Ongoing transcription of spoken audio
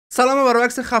سلام و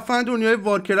برعکس خفن دنیای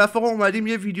وارکرفت. آقا اومدیم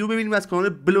یه ویدیو ببینیم از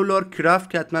کانال وارکرفت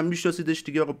که حتما میشناسیدش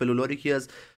دیگه. آقا وار یکی از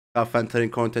خفن ترین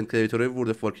کانتنت کریتورهای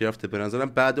ورد وارکرفت به نظرم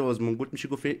بعد آزمونگوت میشه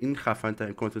گفت این خفن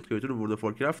ترین کانتنت کریتور ورد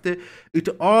وارکرفت. It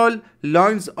all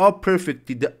lines up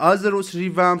perfectly. The azeroth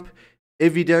revamp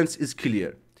evidence is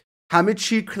clear. همه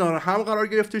چی کنار هم قرار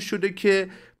گرفته شده که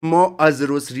ما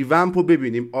azeroth revamp رو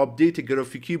ببینیم. آپدیت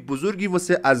گرافیکی بزرگی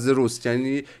واسه azeroth،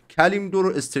 یعنی کلیمدور و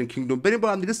استرن کینگدوم. بریم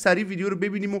با هم دیگه سریع ویدیو رو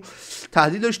ببینیم و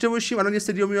تحلیل داشته باشیم. الان یه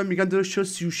سری میان میگن داداش چرا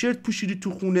سیوشرت پوشیدی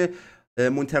تو خونه؟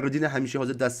 منتقدین همیشه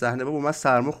حاضر دست صحنه. بابا من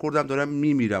سرما خوردم دارم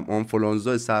میمیرم،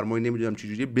 آنفولانزا سرمایی نمیدونم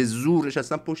چجوریه، به زور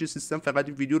نشستم پشت سیستم فقط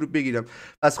این ویدیو رو بگیرم.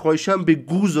 پس خواهشم به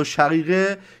گوز و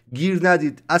شقیقه گیر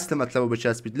ندید، اصل مطلب رو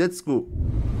بچسبید. Let's go.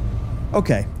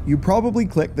 Okay, you probably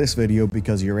clicked this video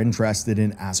because you're interested in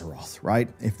Azeroth, right?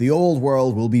 If the old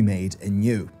world will be made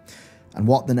anew, and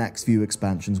what the next few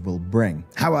expansions will bring,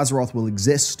 how Azeroth will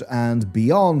exist and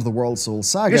beyond the World Soul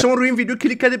Saga. شما روی این ویدیو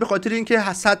کلیک کردی به خاطر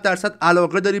اینکه 100%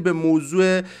 علاقه داری به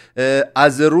موضوع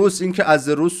azeroth، اینکه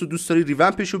azeroth رو دوست داری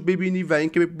ریومپش رو ببینی و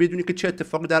اینکه بدونی که چه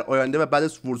اتفاقی در آینده و بعد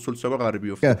از ورلد سول ساگا قرار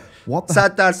بیفته.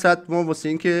 100% ما واسه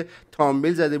اینکه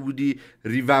تامبل زده بودی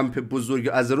ریومپ بزرگ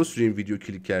azeroth روی این ویدیو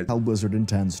کلیک کردی. How Blizzard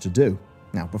intends to do.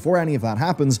 Now, before any of that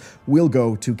happens, we'll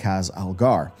go to Kaz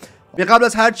Algar. به قبل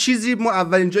از هر چیزی ما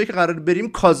اولین جایی که قرار بریم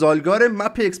کازالگار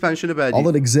مپ اکسپنشن بعدی.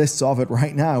 All that exists of it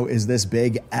right now is this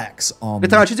big X on.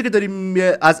 تنها چیزی که داریم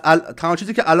تنها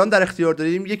چیزی که الان در اختیار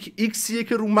داریم یک ایکسیه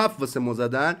که رو مپ واسه ما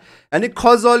زدن، یعنی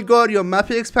کازالگار یا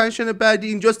مپ اکسپنشن بعدی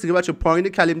اینجاست دیگه بچه. پایین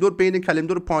کلمدور بین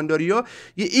کلمدور و پانداریا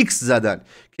یه ایکس زدن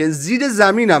که زیر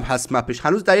زمین هم هست مپش.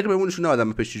 هنوز دقیق بهمون نشون ندادن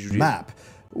مپش چجوریه. Map.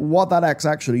 What that X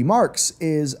actually marks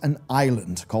is an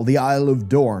island called the Isle of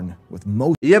Dorn,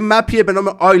 with یه مپیه به نام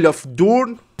Isle of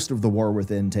Dorn most of the war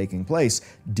within taking place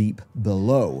deep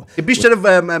below. بیشتر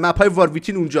مپ‌های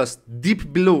وارویتین اونجاست،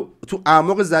 دیپ بلو، تو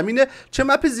اعماق زمینه. چه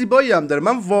مپ زیبایی هم داره.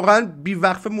 من واقعا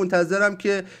بی‌وقفه منتظرم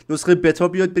که نسخه بتا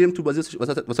بیاد بریم تو بازی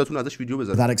واسهتون ازش ویدیو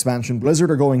بذارم. That expansion, Blizzard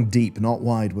are going deep, not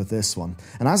wide with this one.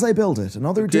 And as they build it,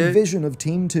 another division of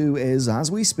Team 2 is,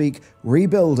 as we speak,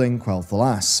 rebuilding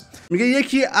Quel'Thalas. میگه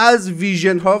یکی از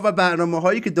ویژن ها و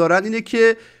برنامه‌هایی که دارن اینه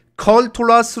که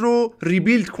کالتولاس رو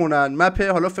ریبیلد کنن. مپ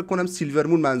حالا فکر کنم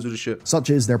سیلورمون منظورشه. Such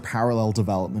is their parallel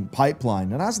development pipeline,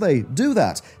 and as they do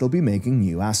that, they'll be making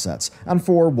new assets. And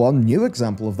for one new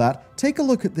example of that, take a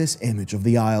look at this image of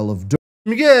the Isle of Dorn.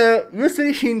 میگه یه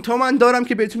سری هینت ها من دارم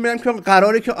که بهتون میگم که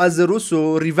قراره که azeroth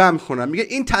رو ریومپ کنم. میگه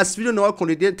این تصویر رو نگاه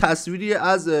کنید، یه تصویری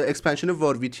از اکسپنشن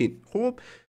وارویتین. خب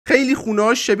خیلی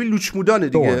خونه‌هاش شبیه لوچمودانه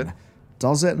دیگه.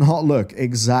 Does it not look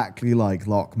exactly like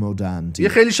Lokmodan? یه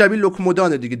خیلی شبیه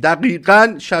لوکمودانه دیگه.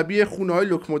 دقیقاً شبیه خونه‌های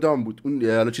لوکمودان بود اون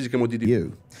حالا چیزی که ما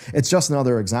دیدیم. It's just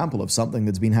another example of something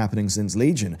that's been happening since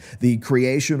Legion. The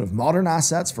creation of modern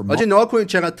assets for آجی نگاه کنید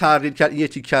چقدر تغییر کرد این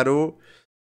تیکه رو.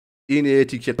 این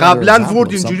تیکه قبلا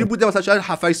ورد اینجوری بوده، مثلا شاید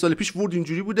 7 سال پیش ورد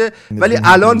اینجوری بوده، ولی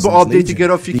الان با آپدیت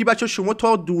گرافیکی بچا شما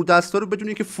تا دوردستا رو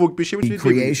بدونید که فوق بشه میتونید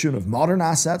ببینید.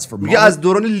 میگه از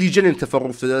دوران لیژن اتفاق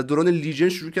افتاده. از دوران لیژن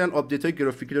شروع کردن آپدیت های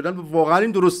گرافیکی دادن و واقعا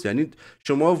این درسته. یعنی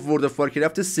شما ورد اف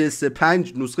وارکرفت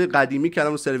 335 نسخه قدیمی که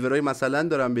الان سرورهای مثلا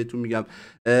دارم بهتون میگم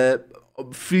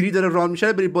فری داره ران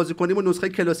میشه، برید بازی کنیم و نسخه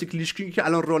کلاسیک لیشکی که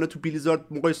الان رانه تو بلیزارد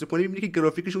مقایسه کنیم میبینید که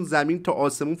گرافیکشون زمین تا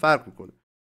آسمون فرق میکنه.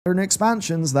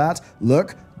 Expansions that look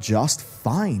just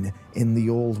fine in the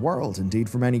old world. Indeed,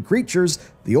 for many creatures,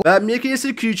 the old... میگه که یه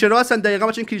سری کریچرها هستن دقیقاً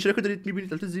مثلا این کریچرها که دارید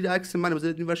میبینید. البته زیر عکس من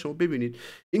بذارید اینور شما ببینید.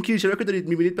 این کریچرها که دارید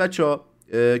میبینید بچا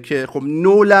که خب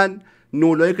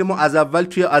نولایی که ما از اول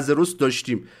توی azeroth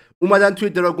داشتیم اومدن توی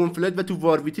دراگون فلایت و تو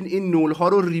وارویتین این نول ها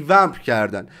رو ریومپ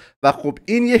کردن و خب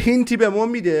این یه هینتی به ما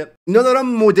میده اینا دارن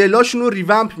مدلاشون رو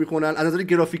ریومپ میکنن، از نظر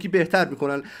گرافیکی بهتر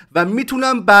میکنن و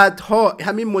میتونن بعدها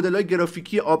همین مدلای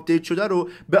گرافیکی آپدیت شده رو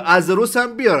به azeroth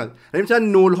هم بیارن. یعنی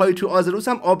میتونن نول های تو azeroth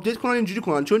هم آپدیت کنن اینجوری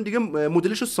کنن چون دیگه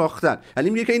مدلش رو ساختن. یعنی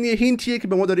میگه که این یه هینتیه که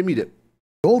به ما داره میده.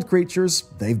 Old creatures,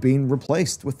 they've been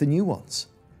replaced with the new ones.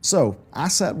 So,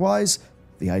 asset wise,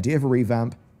 the idea of a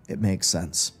revamp, it makes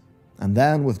sense. And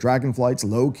then, with Dragonflight's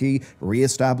low-key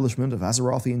re-establishment of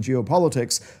Azerothian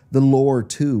geopolitics, the lore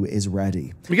too is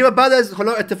ready. میگه بعد از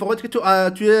حالا اتفاقاتی که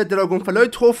توی دراگون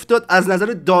فلایت افتاد از نظر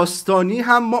داستانی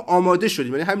هم ما آماده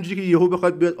شدیم. یعنی همینجوری که یهو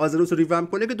بخواد بیاد azeroth رو ریومپ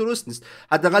کنه که درست نیست.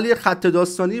 حداقل یه خط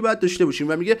داستانی باید داشته باشیم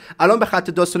و میگه الان به خط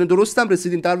داستانی درستم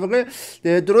رسیدیم. در واقع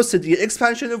درسته دیگه.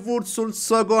 اکسپنشن ورلد سول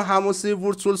ساگا، حماسه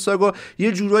ورلد سول ساگا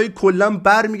یه جورایی کلا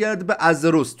برمیگرده به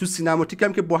azeroth. تو سینماتیک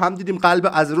هم که با هم دیدیم قلب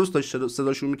azeroth داشت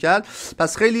صداشون میکرد.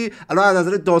 پس خیلی الان از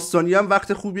نظر داستانی هم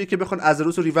وقت خوبیه که بخوان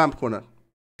azeroth رو ریومپ کنن.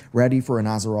 Ready for an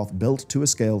Azeroth built to a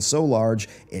scale so large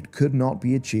it could not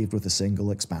be achieved with a single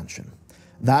expansion.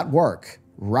 That work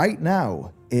right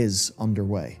now is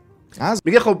underway.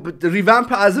 میگه خب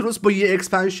ریومپ ازروث با یه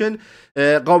اکسپنشن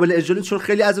قابل اجرا، چون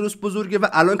خیلی ازروث بزرگه و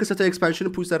الان که 3 تا اکسپنشن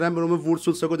پوش دارن به نام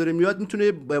ورسول ساگا داره میاد،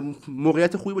 میتونه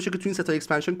موقعیت خوبی باشه که تو این 3 تا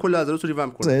اکسپنشن کل ازروث رو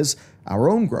ریومپ کنه. Is our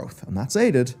own growth, and that's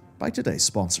aided by today's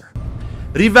sponsor.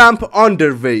 Revamp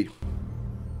underway.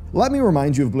 Let me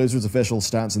remind you of Blizzard's official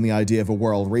stance on the idea of a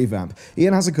world revamp.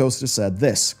 Ian Hazukosta said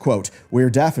this, quote,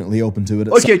 "We're definitely open to it."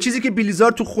 اوکی، چیزی که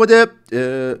بلیزارد تو خود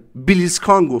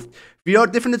بلیزکان گفت. We are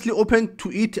definitely open to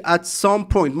it at some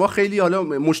point. ما خیلی حالا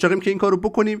مشتاقیم که این کارو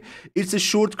بکنیم. It's a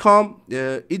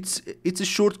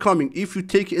shortcoming. If you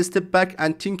take a step back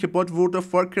and think about World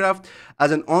of Warcraft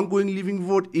as an ongoing living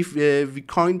world, if we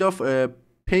kind of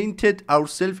painted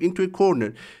ourselves into a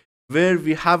corner where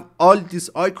we have all these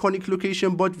iconic location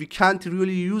but we can't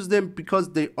really use them because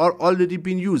they are already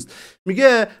been used.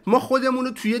 میگه ما خودمون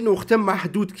رو توی نقطه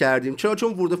محدود کردیم.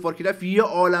 چون ورد اف وارکرافت یه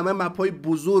عالمه مپ‌های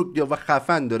بزرگ و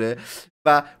خفن داره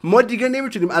و ما دیگه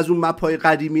نمیتونیم از اون مپ‌های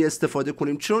قدیمی استفاده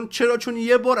کنیم. چون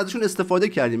یه بار ازشون استفاده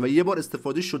کردیم و یه بار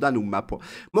استفاده شدن اون مپ‌ها.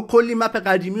 ما کلی مپ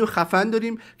قدیمی و خفن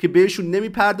داریم که بهشون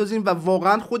نمیپردازیم و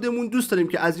واقعا خودمون دوست داریم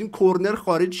که از این کورنر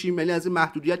خارج شیم، یعنی از این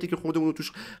محدودیتی که خودمون رو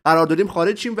توش قرار دادیم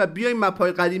خارج شیم و بیایم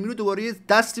مپ‌های قدیمی رو دوباره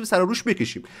دستی سر روش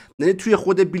بکشیم. یعنی توی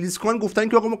خود بلیزکان گفتن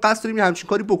که آقا ما قصد داریم همچین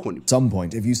کاری بکنیم. Some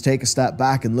point, if you take a step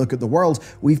back and look at the world,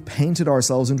 we've painted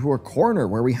ourselves into a corner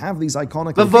where we have these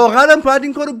iconic. و واقعا باید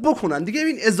این کارو بکنن. دیگه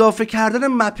این اضافه کردن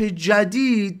مپ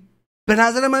جدید به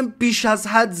نظر من بیش از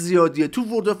حد زیادیه. تو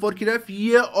ورد اف وارکرافت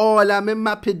یه عالمه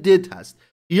مپ دد هست،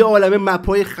 یه عالمه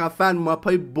مپ‌های خفن،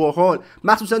 مپ‌های باحال،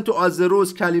 مخصوصا تو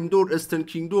آزروث، کلیمدور، استرن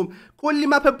کینگدوم کلی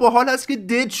مپ باحال هست که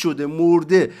دد شده،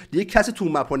 مرده، دیگه کسی تو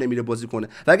مپ‌ها نمیره بازی کنه.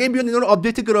 و اگه بیان اینا رو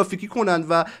آپدیت گرافیکی کنن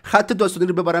و خط داستانی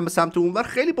رو ببرن به سمت اونور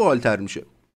خیلی باحال‌تر میشه.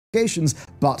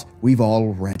 But we've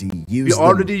already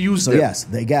used them. So yes,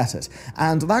 they get it.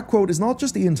 And that quote is not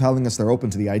just Ian telling us they're open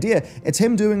to the idea, it's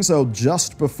him doing so just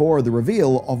before the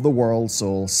reveal of the World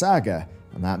Soul Saga.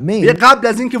 And that means قبل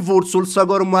از اینکه ورد سول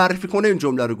ساگا رو معرفی کنه این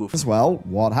جمله رو گفت. As well,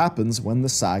 what happens when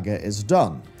the saga is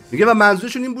done. میگه و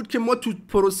منظورشون این بود که ما تو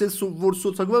پروسس ورد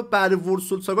سول ساگا و بعد ورد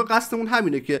سول ساگا قصدمون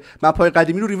همینه که مپ‌های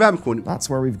قدیمی رو ریومپ کنیم. That's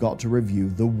where we've got to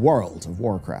review the world of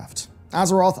Warcraft.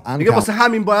 Azeroth and میگه واسه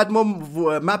همین باید ما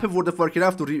مپ ورد اف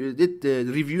وارکرافت رو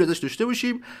ریویو ازش داشته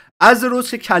باشیم.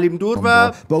 ازروث که کلیمدور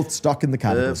و both stuck in the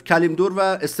categories. کلیمدور و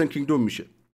استرن کینگدوم میشه.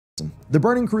 The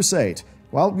Burning Crusade.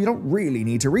 Well, you don't really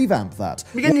need to revamp that.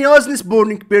 میگه نیاز نیست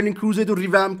برنینگ کروزید رو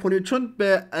ریومپ کنید چون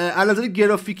به نظر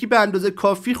گرافیکی به اندازه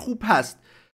کافی خوب هست.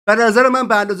 به نظر من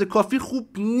به اندازه کافی خوب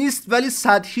نیست ولی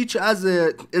صد هیچ از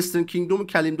استرن کینگدوم و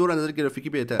کلیمدور از نظر گرافیکی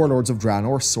بهتره. Warlords of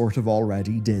Draenor sort of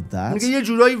already did that. میگه یه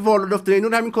جورایی وارلورد اف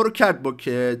درینور همین کارو کرد با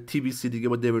که تی بی سی دیگه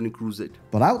با برنینگ کروزید.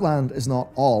 But Outland is not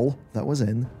all that was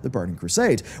in the Burning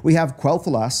Crusade. We have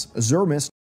Quel'Thalas, Azure Mist.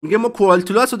 میگه ما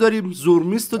کوالتولاس رو داریم،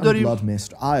 زورمیست رو داریم،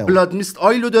 بلاد میست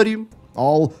آیل رو داریم.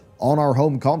 All on our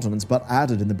home continents but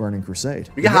added in the Burning Crusade.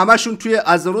 میگه همشون توی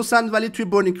ازروثن ولی توی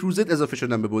برنینگ کروزید اضافه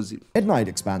شدن به بازی. Midnight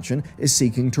expansion is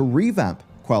seeking to revamp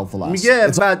Quel'Thalas. میگه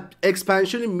بعد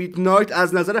اکسپنشن میدنایت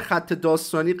از نظر خط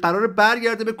داستانی قراره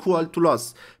برگرده به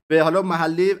کوالتولاس، به حالا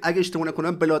محله اگه اشتباه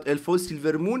نکنم بلاد الفا و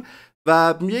سیلورمون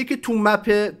و میگه که تو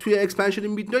مپ توی اکسپنشن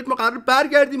میدنایت ما قراره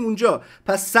برگردیم اونجا.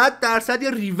 پس 100%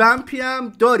 یه ریومپی هم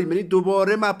داریم، یعنی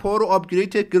دوباره مپ‌ها رو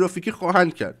آپگرید گرافیکی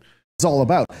خواهند کرد. It's all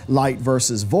about light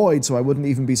versus void, so I wouldn't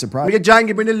even be surprised. میگه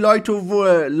جنگ بین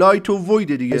لایت و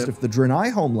وید دیگه. If the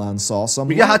Draenei homeland saw some.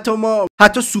 میگه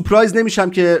حتی سورپرایز نمیشم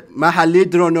که محله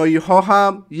درانایی ها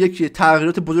هم یک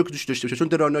تغییرات بزرگ توش داشته باشه چون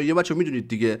درانایی بچه‌ها میدونید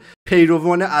دیگه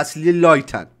پیروان اصلی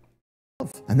لایتن.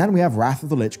 And then we have Wrath of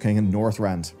the Lich King and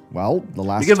Northrend. Well, the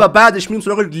last میگه و بعدش میریم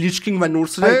سراغ لیچ کینگ و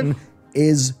نورثرند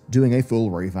is doing a full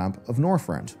revamp of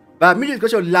Northrend. و میدونید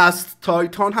که لاست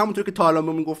تایتان همونطور که تا الان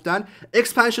بهمون گفتن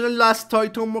اکسپنشن لاست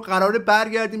تایتان ما قراره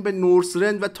برگردیم به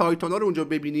نورثرند و تایتانا رو اونجا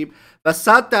ببینیم و 100%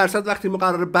 وقتی ما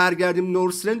قراره برگردیم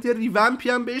نورثرند یه ریومپی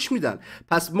هم بهش میدن.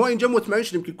 پس ما اینجا مطمئن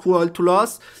شدیم که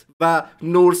کوالتولاس و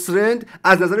نورثرند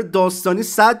از نظر داستانی 100%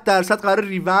 قراره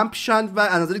ریومپ شن و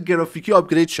از نظر گرافیکی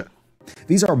آپگرید شن.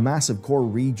 These are massive core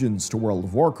regions to World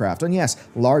of Warcraft, and yes,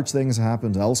 large things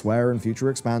happened elsewhere in future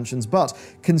expansions, but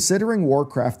considering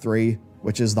Warcraft 3,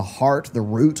 which is the heart, the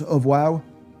root of WoW,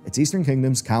 it's Eastern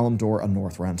Kingdoms, Kalimdor, and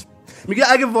Northrend. میگه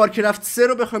اگه وارکرافت 3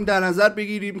 رو بخوایم در نظر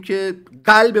بگیریم که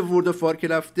قلب ورد اف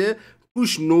وارکرافته،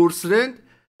 توش نورثرند،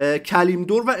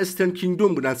 کلیمدور و استرن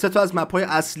کینگدوم بودن، 3 تا از مپ‌های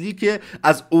اصلی که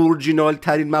از اورجینال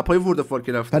ترین مپ‌های ورد اف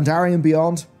وارکرافت. Pandarian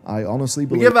Beyond, I honestly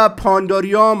believe. میگه و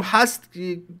پانداریام هست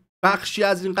بخشی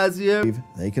از این قضیه.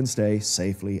 They can stay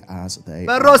safely as they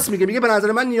و راست میگه به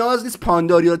نظر من نیاز نیست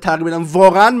پانداریا رو تغییر بدم.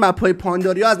 واقعا مپ‌های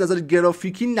پانداریا از نظر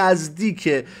گرافیکی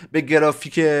نزدیک به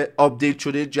گرافیک آپدیت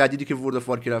شده جدیدی که ورد اف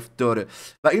وارکرافت داره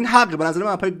و این حق.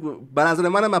 به نظر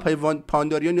من مپ‌های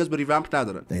پانداریا نیاز به ریوامپ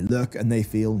ندارن. They look and they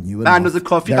feel new به اندازه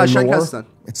کافی قشنگ هستن.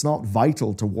 It's not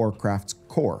vital to Warcraft's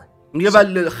core. میگه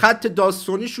ولی خط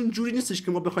داستانیشون جوری نیستش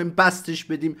که ما بخوایم بستش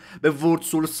بدیم به ورد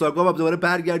سول ساگا و دوباره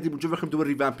برگردیم اونجا بخوایم دوباره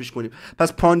ریوامپش کنیم.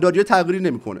 پس پانداریا تغییری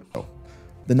نمیکنه.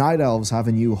 The Night Elves have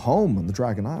a new home in the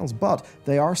Dragon Isles, but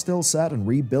they are still set and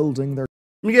rebuilding their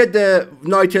میگه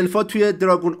نایت الفا توی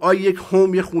دراگون آی یک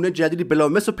هوم یه خونه جدیدی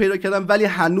بلامس رو پیدا کردن ولی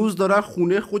هنوز دارن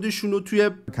خونه خودشون رو توی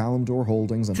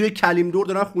کلیمدور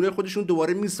دارن خونه خودشون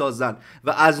دوباره میسازن و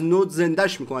از نو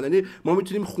زندهش میکنن. یعنی ما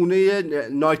میتونیم خونه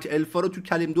نایت الفا رو توی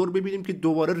کلیمدور ببینیم که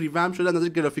دوباره ریوامپ شده، از نظر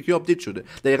گرافیکی آپدیت شده،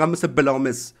 دقیقاً مثل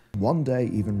بلامس. One day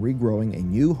even regrowing a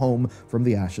new home from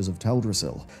the ashes of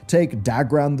Teldrassil. Take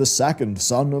Dagran II,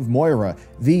 son of Moira,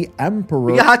 the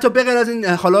Emperor. میگه حتی بغیر از این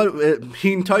حالا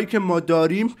هینتایی که ما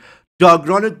داریم،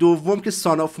 داگران دوم که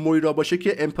سان آف مویرا باشه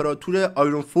که امپراتور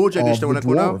آیرون فورج اگه اشتباه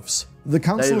نکنم. The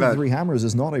Council of Three Hammers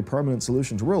is not a permanent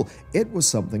solution to rule. It was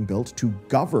something built to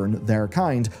govern their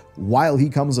kind while he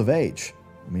comes of age.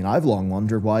 I mean, I've long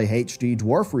wondered why HD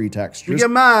dwarf retextures. میگه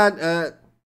من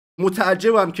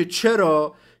متعجبم که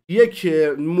چرا یک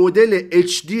مدل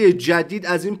HD جدید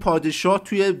از این پادشاه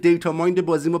توی دیتا مایند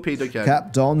بازی ما پیدا کرد.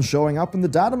 Kept on showing up in the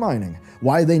data mining.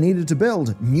 Why they needed to build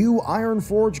new Iron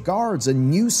Forge guards and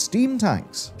new steam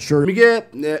tanks. Sure. میگه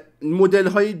مدل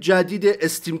های جدید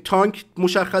استیم تانک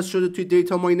مشخص شده توی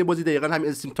دیتا ماین بازی، دقیقاً همین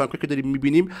استیم تانک که داریم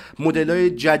میبینیم مدل های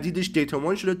جدیدش دیتا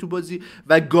ماین شده تو بازی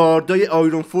و گاردای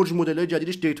آیرون فورج مدل های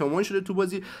جدیدش دیتا ماین شده تو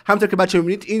بازی. همونطور که بچه‌ها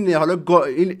میبینید این حالا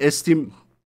این استیم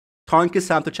تانک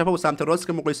سمت چپ و سمت راست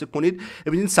که مقایسه کنید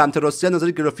ببینید سمت راستی از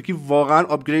نظر گرافیکی واقعا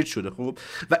آپگرید شده. خب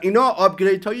و اینا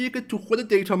آپگرید هاییه که تو خود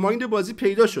دیتا مایند بازی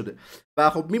پیدا شده و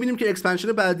خب میبینیم که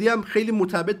اکسپنشن بعدی هم خیلی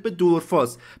مرتبط به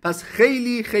دورفاست. پس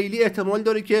خیلی خیلی احتمال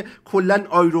داره که کلا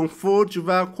آیرون فورج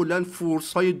و کلا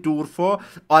فورس های دورفا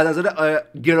از نظر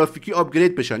گرافیکی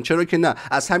آپگرید بشن، چرا که نه،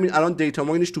 از همین الان دیتا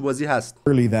ماینش تو بازی هست.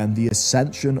 Early then the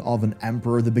ascension of an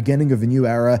emperor, the beginning of a new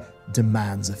era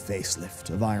demands a facelift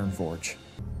of Iron Forge.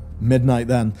 Midnight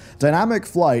then. Dynamic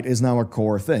flight is now a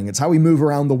core thing. It's how we move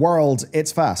around the world.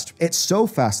 It's fast. It's so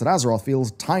fast that Azeroth feels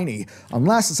tiny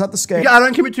unless it's at the scale.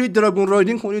 الان که میتونید دراگون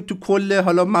رایدینگ کنید تو کل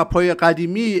حالا مپ‌های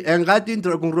قدیمی، انقدر این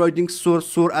دراگون رایدینگ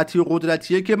سرعتی و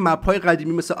قدرتیه که مپ‌های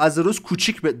قدیمی مثل آزروس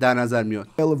کوچیک در نظر میاد.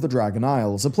 Of the Dragon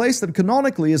Isles, a place that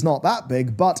canonically is not that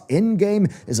big, but in game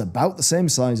is about the same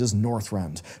size as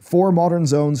Northrend. 4 modern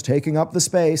zones taking up the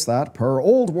space that per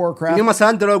old Warcraft.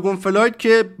 مثلا دراگون فلایت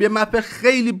که یه مپ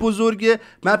خیلی بزرگه،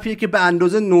 مپیه که به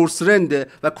اندازه نورسرنده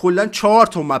و کلا 4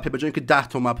 تا مپه به جای اینکه 10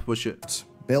 تا مپ باشه.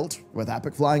 Built with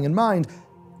epic flying in mind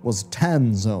was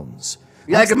 10 zones.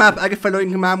 اگه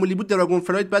فلاینگ معمولی بود دراگون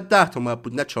فلایت بعد 10 تا مپ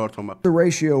بود نه 4 تا مپ. The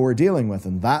ratio we're dealing with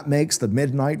and that makes the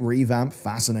Midnight revamp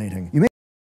fascinating.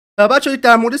 بچه‌ها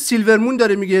در مورد سیلورمون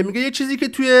داره میگه یه چیزی که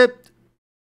توی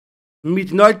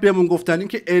میدنایت بهمون گفتن این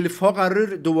که الف ها قرار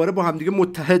دوباره با همدیگه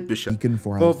متحد بشن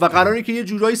و قراره که یه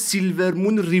جورای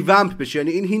سیلورمون ریوامپ بشه،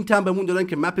 یعنی این هینت هم بهمون دادن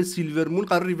که مپ سیلورمون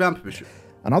قرار ریوامپ بشه.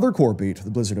 Another core beat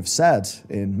the Blizzard have said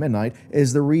in Midnight is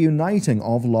the reuniting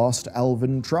of lost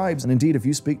elven tribes. And indeed, if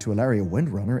you speak to Ilaria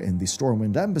Windrunner in the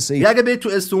Stormwind Embassy, اگه به تو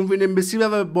استورمویند امبسی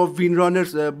و با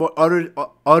وینرانرز با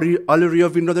آلریا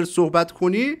وینرانر صحبت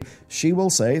کنی، she will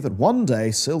say that one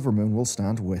day Silvermoon will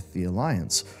stand with the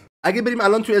Alliance. اگه بریم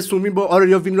الان تو استورمین با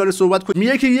آریا وینرانر صحبت کنیم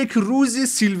میگه که یک روزی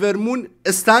سیلورمون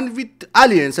استند ویت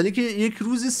الیانس، یعنی که یک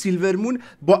روزی سیلورمون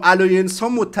با الاینس ها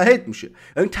متحد میشه،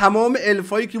 یعنی تمام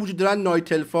الفایی که وجود دارن،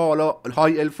 نایت الفا، حالا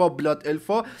های الفا، بلاد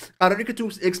الفا، قراره که تو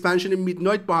اکسپنشن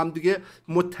میدنایت با هم دیگه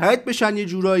متحد بشن یه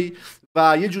جورایی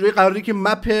و یه جورایی قراره که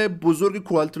مپ بزرگ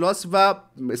کوالتلاس و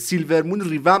سیلورمون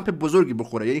ریوامپ بزرگی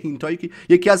بخوره، یعنی هینتایی که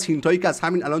یکی از هینتایی که از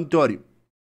همین الان داریم.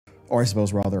 Or I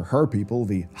suppose rather her people,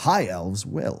 the High Elves,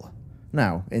 will.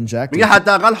 Now, inject میگه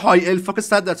حداقل های الفا که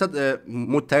 100%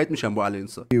 متحد میشن با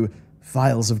الینسا.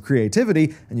 Files of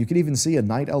creativity, and you could even see a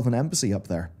Night Elven embassy up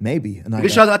there. Maybe a Night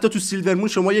شاید حتی تو سیلورمون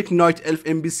شما یک نایت الف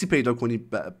امبسی پیدا کنی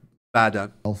بعداً.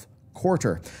 Elf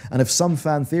quarter. And if some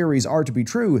fan theories are to be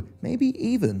true, maybe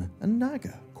even a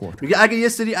Naga quarter. میگه اگه یه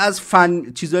سری از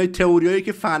چیزای تئوریایی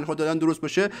که فن ها دادن درست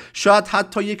باشه، شاید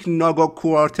حتی یک ناگا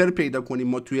کوارتر پیدا کنیم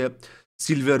ما توی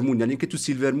سیلورمون، یعنی که تو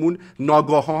سیلورمون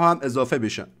ناگاها هم اضافه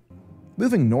بشن.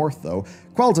 Moving north, though,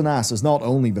 Quel'Thanas is not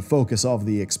only the focus of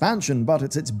the expansion, but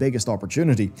it's its biggest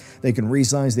opportunity. They can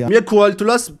resize the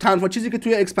کوالتولاس تنها چیزی که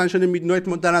توی اکسپنشن میدنایت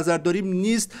ما در نظر داریم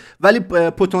نیست، ولی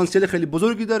پتانسیل خیلی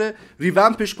بزرگی داره.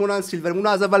 ریومپش کنن، سیلورمون رو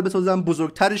از اول بسازن،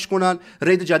 بزرگترش کنن،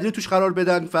 رید جدید توش قرار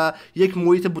بدن و یک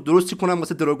محیط درستی کنن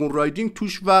واسه دراگون رایدینگ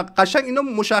توش و قشنگ اینا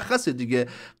مشخصه دیگه.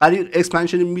 قرار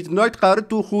اکسپنشن میدنایت قرار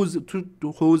تو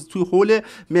حول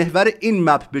محور این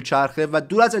مپ بچرخه و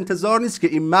دور از انتظار نیست که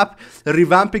این مپ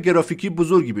ریومپ گرافیکی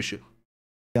بزرگی بشه.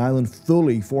 the island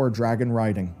fully for dragon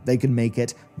riding. They can make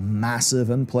it massive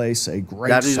and place a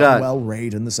great Sunwell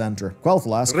raid in the center.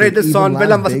 Quel'Thalas can even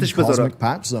land big cosmic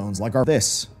patch zones like our...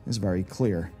 This is very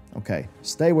clear. Okay,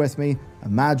 stay with me.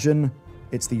 Imagine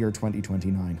it's the year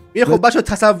 2029. خب بچه‌ها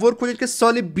تصور کنید که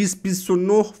سال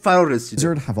 2029 فرا رسیده.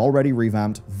 Blizzard have already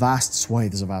revamped vast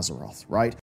swathes of Azeroth,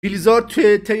 right? بلیزارد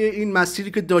توی طی این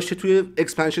مسیری که داشته توی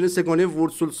اکسپنشن سگانه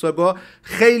ورسول ساگا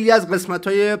خیلی از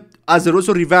قسمت‌های ازروس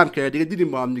رو ریومپ کرده دیگه.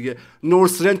 دیدیم با هم دیگه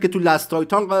نورسرند که تو لاست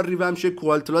تایتان قرار ریومپ شه،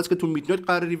 کوالتلاس که تو میدنایت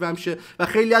قرار ریومپ شه و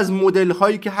خیلی از مدل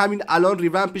هایی که همین الان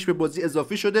ریومپش به بازی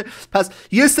اضافه شده. پس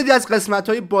یه سری از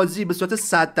قسمت‌های بازی به صورت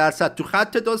 100% تو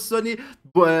خط داستانی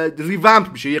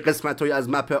ریومپ میشه، یه قسمت‌های از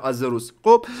مپ ازروس.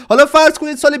 خب حالا فرض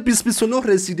کنید سال 2029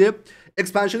 رسیده،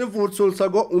 اکسپنشن ورسول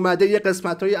ساگا اومده، یه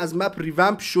قسمت‌هایی از مپ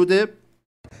ریومپ شده.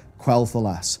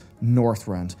 Quel'Thalas,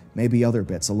 Northrend, maybe other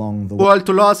bits along the way.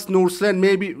 Quel'Thalas, Northrend,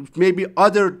 maybe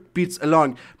other bits along.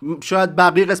 شاید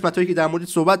بقیه قسمت‌هایی که در مورد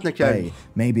صحبت نکردیم.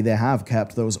 Maybe they have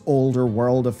kept those older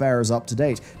world affairs up to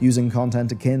date, using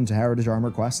content akin to Heritage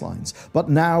Armor quest lines. But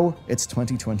now it's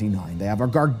 2029. They have a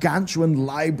gargantuan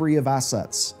library of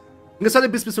assets. این سال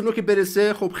 2029 که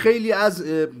برسه، خب خیلی از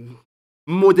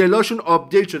مدلاشون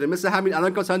آپدیت شده، مثل همین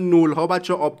الان که مثلا نول ها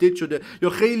بچه آپدیت شده، یا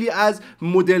خیلی از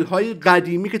مدل های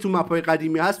قدیمی که تو مپ های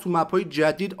قدیمی هست تو مپ های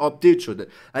جدید آپدیت شده.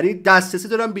 یعنی دسترسی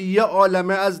دارن به یه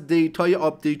عالمه از دیتای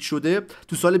آپدیت شده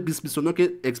تو سال 2029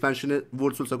 که اکسپنشن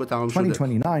ورسول ساگا تمام شده.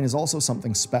 2029 is also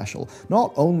something special.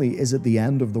 Not only is it the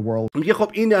end of the world. میگه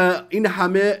خب این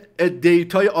همه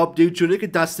دیتای آپدیت شده که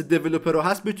دست دیولپرها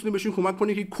هست بتونه بهشون کمک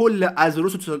کنه که کل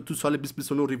ازروس تو سال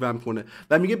 2029 ریومپ کنه.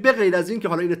 و میگه به غیر از این که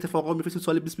حالا این اتفاقا میفته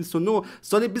سال 2029،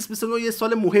 سال 2029 یه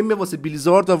سال مهمه واسه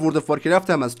بلیزارد و ورد اف وارکرفت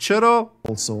هم است. چرا؟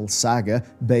 Soul Saga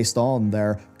based on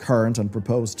their current and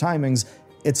proposed timings.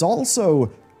 It's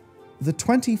also the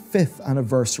 25th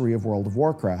anniversary of World of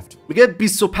Warcraft. میگه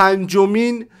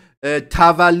 25مین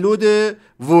تولد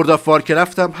ورد اف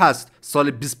وارکرفت هم هست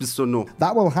سال 2029.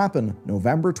 That will happen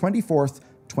November 24th,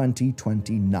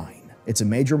 2029. It's a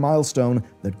major milestone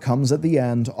that comes at the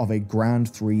end of a Grand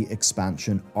 3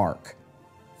 expansion arc.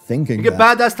 میگه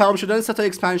بعد از تمام شدن 3 تا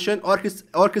اکسپنشن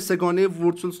آرک سگانه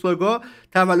ورسول ساگا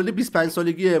تولد 25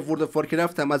 سالگی ورد اف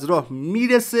وارکرفت هم از راه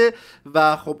میرسه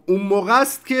و خب اون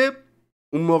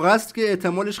موقع است که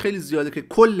احتمالش خیلی زیاده که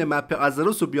کل مپ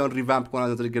ازروس رو بیان ریومپ کنن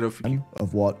از نظر گرافیکی. Of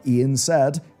what Ian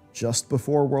said just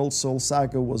before World Soul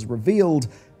Saga was revealed,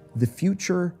 the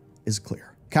future is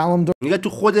clear. میگه تو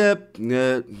خود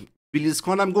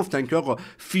بلیزکان هم گفتن که آقا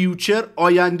فیوچر،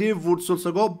 آینده ورسول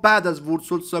ساگا بعد از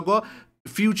ورسول ساگا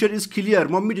future is clear.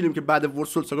 ما میدونیم که بعد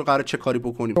ورسول ساگا قراره چه کاری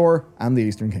بکنیم. And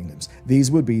the Eastern Kingdoms.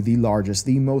 These would be the largest,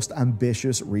 the most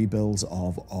ambitious rebuilds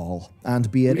of all. And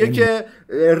be it میگه که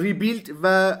ریبیلد و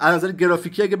از نظر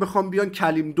گرافیکی اگه بخوام بیان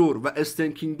کلیمدور و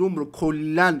استرن کینگدوم رو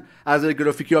کلا از نظر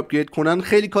گرافیکی آپگرید کنن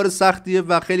خیلی کار سختیه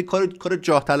و خیلی کار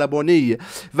جاه طلبانه ایه.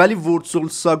 ولی ورسول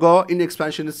ساگا این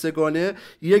اکسپنشن سگانه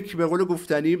یک به قول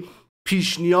گفتنی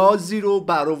پیش نیازی رو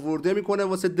برآورده میکنه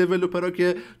واسه دیولپرها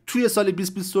که توی سال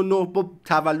 2029 با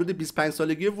تولد 25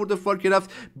 سالگی ورد اف وارکرفت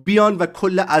بیان و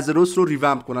کل ازروس رو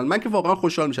ریومپ کنن. من که واقعا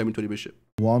خوشحال میشم اینطوری بشه.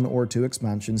 One or two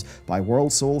expansions by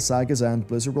World Soul Saga's end,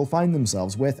 Blizzard will find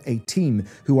themselves with a team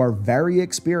who are very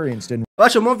experienced in...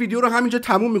 باشه ما ویدیو رو همینجا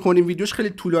تموم میکنیم. ویدیوش خیلی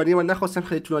طولانیه، من نخواستم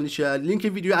خیلی طولانی شه.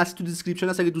 لینک ویدیو اصلی تو دیسکریپشن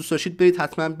هست، اگه دوست داشتید برید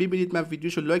حتما ببینید. من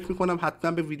ویدیوشو لایک میکنم،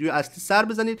 حتما به ویدیو اصلی سر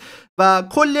بزنید. و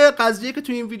کل قضیه که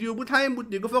تو این ویدیو بود همین بود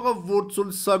دیگه. گفت آقا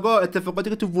ورسول ساگا، اتفاقاتی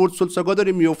که تو ورسول ساگا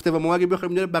داره میفته و ما اگه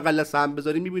بخوایم اینا رو بغل دست هم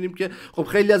بذاریم میبینیم که خب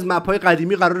خیلی از مپ‌های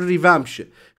قدیمی قرار ریومپ شه.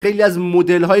 خیلی از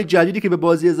مدل‌های جدیدی که به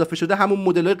بازی اضافه شده همون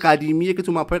مدل‌های قدیمیه که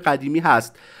تو مپ‌های قدیمی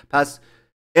هست. پس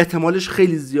احتمالش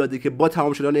خیلی زیاده که با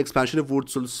تمام شدن اکسپنشن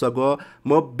ورسول ساگا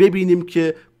ما ببینیم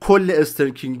که کل استرن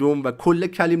کینگدوم و کل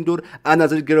کلیمدور از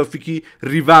نظر گرافیکی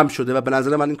ریومپ شده و به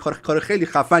نظر من این کار خیلی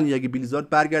خفنیه اگه بلیزارد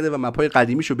برگرده و مپ‌های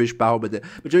قدیمیشو بهش بها بده،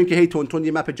 به جای اینکه هی تون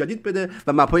یه مپ جدید بده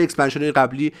و مپ‌های اکسپنشن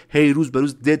قبلی هی روز به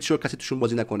روز دد شو کسی توشون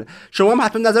بازی نکنه. شما هم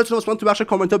حتما نظرتون رو تو بخش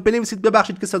کامنت ها بنویسید.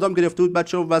 ببخشید که صدام گرفته بود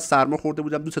بچه‌ها و سرما خورده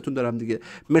بودم. دوستتون دارم دیگه.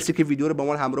 مرسی که ویدیو رو با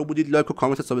ما همراه بودید. لایک و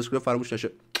کامنت و سابسکرایب فراموش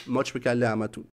نشه. ماچ به کله همتون.